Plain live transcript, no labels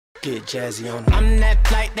Get jazzy on. I'm that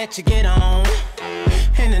flight that you get on,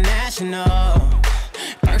 international.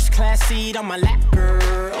 First class seat on my lap,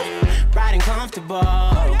 girl. Riding comfortable.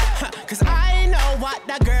 Cause I know what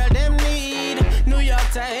that girl them need. New York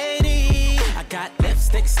to Haiti. I got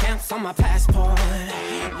lipstick stamps on my passport.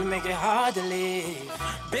 You make it hard to leave.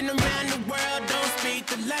 Been around the world, don't speak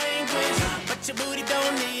the language, but your booty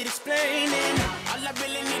don't need explaining. All I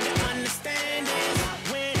really need to understand is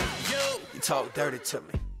when you talk dirty to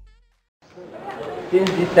me. Since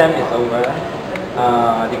this time is over,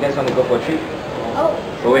 do you guys want to go for a trip? Oh.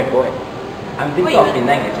 Go away. I'm thinking of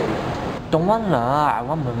Penang actually. Don't want lah, I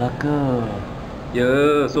want Malacca.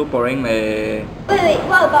 Yeah, so boring leh. Wait,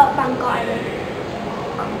 what about Bangkok?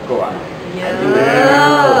 Bangkok ah? Yeah.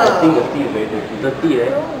 I think the tea is very dirty. Dirty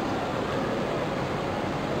eh?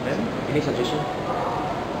 Then, any suggestion?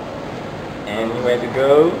 Anywhere to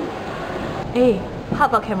go? Hey, how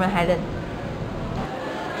about Cameron Highland?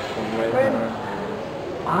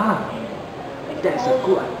 Ah, that's a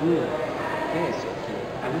good idea. Yes, okay.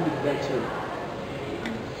 I will do that too.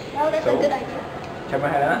 Well, that's a good idea.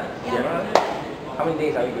 Cameron Highland? Yeah. How many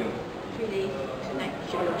days are we going? 3 days, 2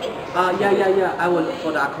 nights. Should be okay? Yeah. I will look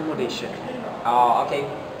for the accommodation. Oh, okay.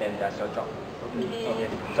 Then that's your job. Okay.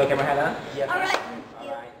 So Cameron Highland? Yeah. Alright.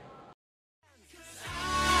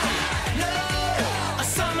 A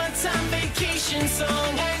summertime vacation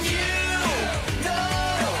song, and you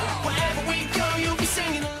know wherever we go, you'll be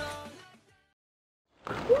singing along.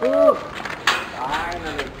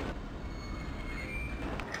 Finally.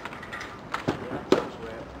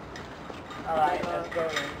 Alright, let's go.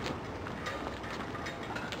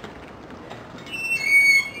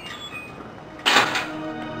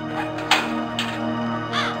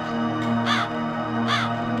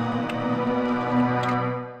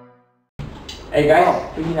 Hey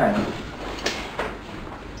guys, pretty nice.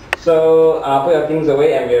 So, put your things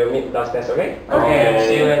away and we'll meet downstairs, okay? Okay,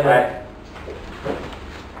 see you later. Right.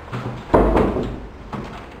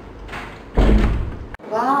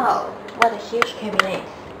 Wow, what a huge cabinet.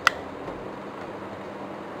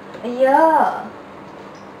 Yeah.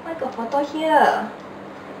 I got photo here.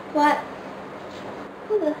 What?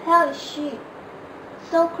 Who the hell is she?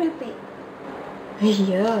 So creepy.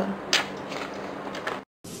 Yeah.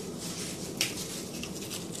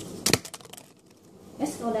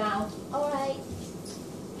 Let's go down. Alright.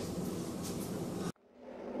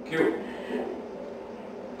 Q.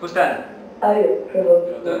 Who's that? My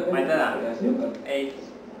turn ah? Hey.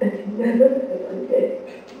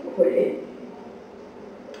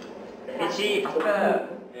 Itchy, faster.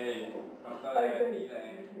 Hey, faster.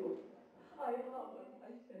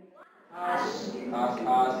 Ask.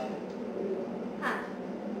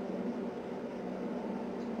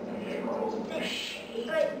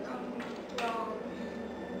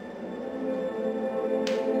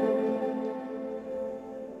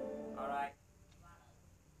 Alright.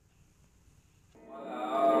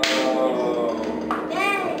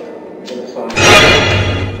 Yay!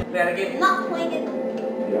 There again. Not playing it.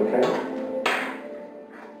 You okay?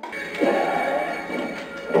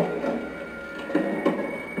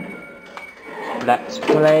 Let's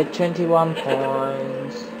play 21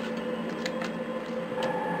 points.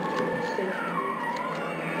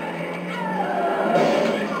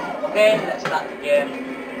 Okay, let's start the game.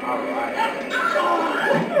 Alright.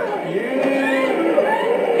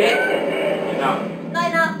 Okay. Enough. Not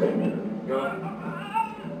enough. Go.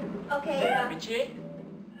 Okay, enough. Itchy.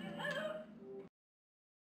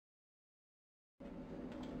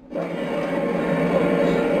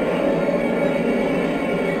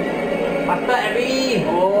 Faster, Abby.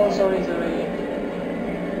 Oh, sorry.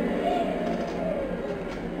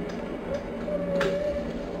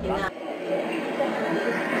 Enough.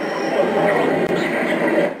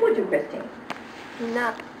 What you question?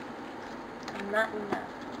 Enough. Not enough.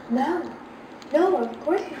 No. No, of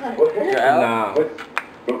course not. Enough.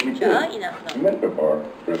 Sure, enough.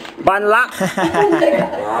 Ban luck.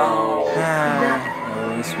 Wow.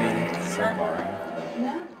 Oh, sweet. So Not boring.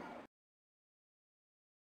 No.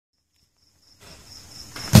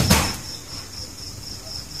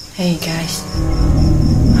 Hey guys,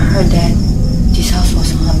 I heard that this house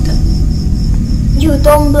was haunted. You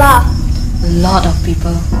don't bluff. A lot of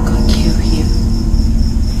people got killed here.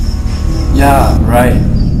 Yeah, right.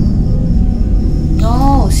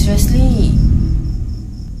 No, seriously.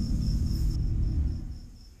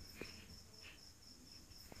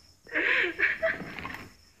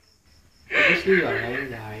 Obviously you are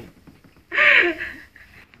lying, right?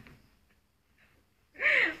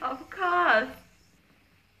 Of course.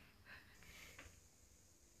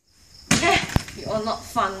 You are not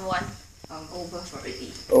fun one. I'm over for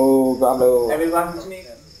it. Oh, Pablo. Everyone, it's me.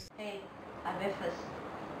 bed first.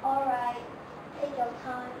 Alright, take your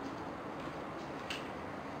time.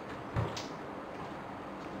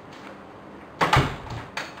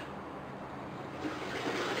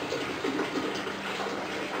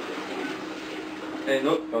 Hey,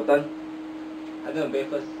 no, your turn. I'm gonna bathe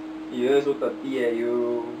first. Yeah, so dirty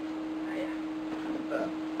you.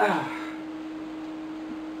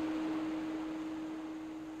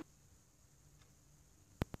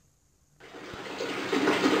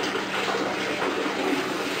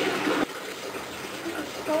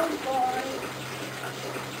 So boring.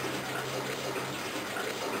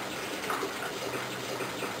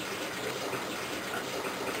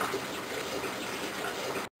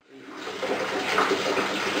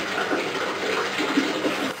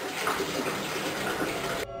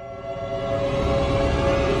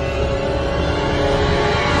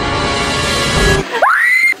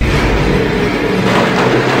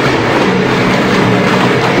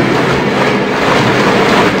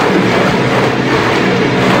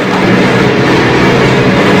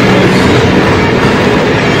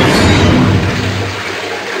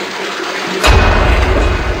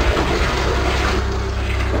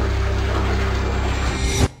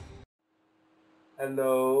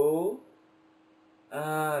 Hello?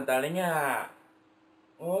 Darling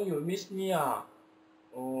Oh, you miss me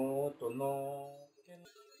Oh, don't know.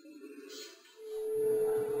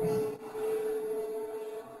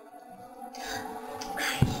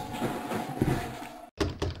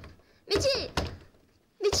 Michi!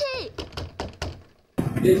 Michi!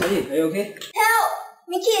 Hey, Sunny, are you okay? Help!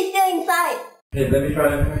 Michi is still inside. Hey, let me try.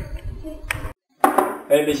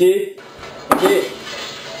 Hey, Michi. Michi.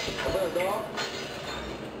 Open the door.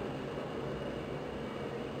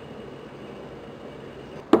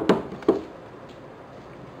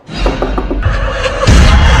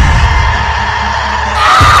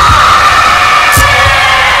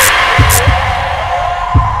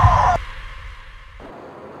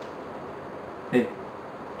 Hey,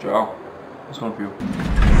 Joel. What's wrong with you?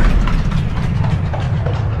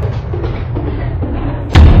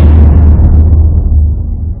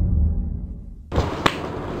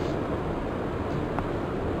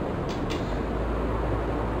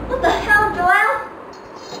 What the hell, Joel?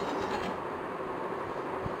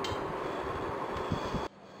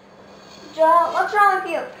 Joel, what's wrong with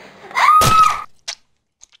you?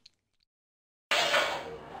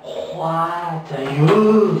 What are you?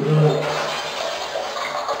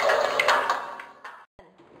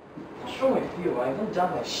 What's wrong with you? I haven't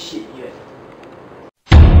done my shit yet.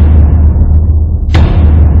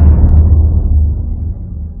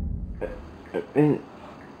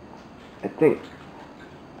 I think.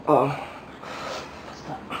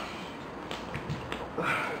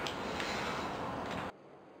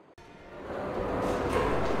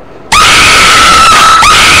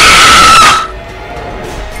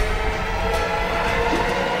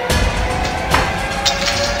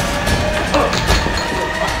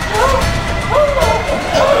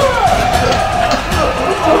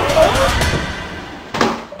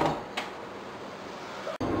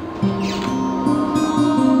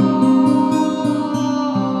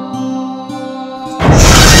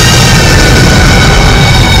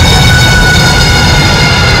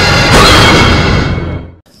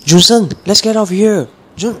 Junsen, let's get out of here.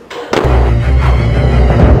 Jun.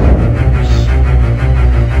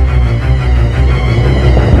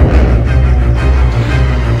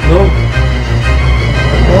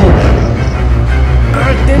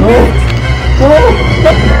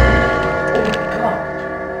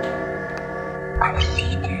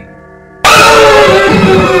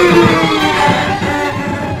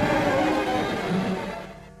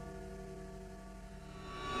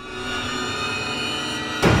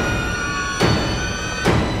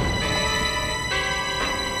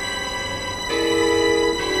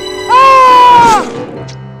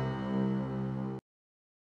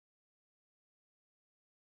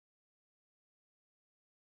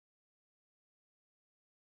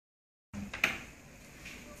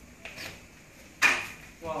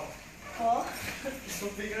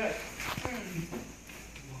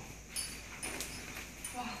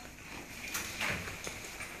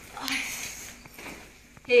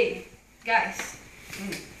 Hey, guys.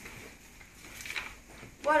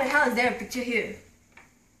 What the hell is there a picture here?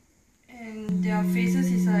 And their faces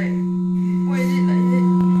is like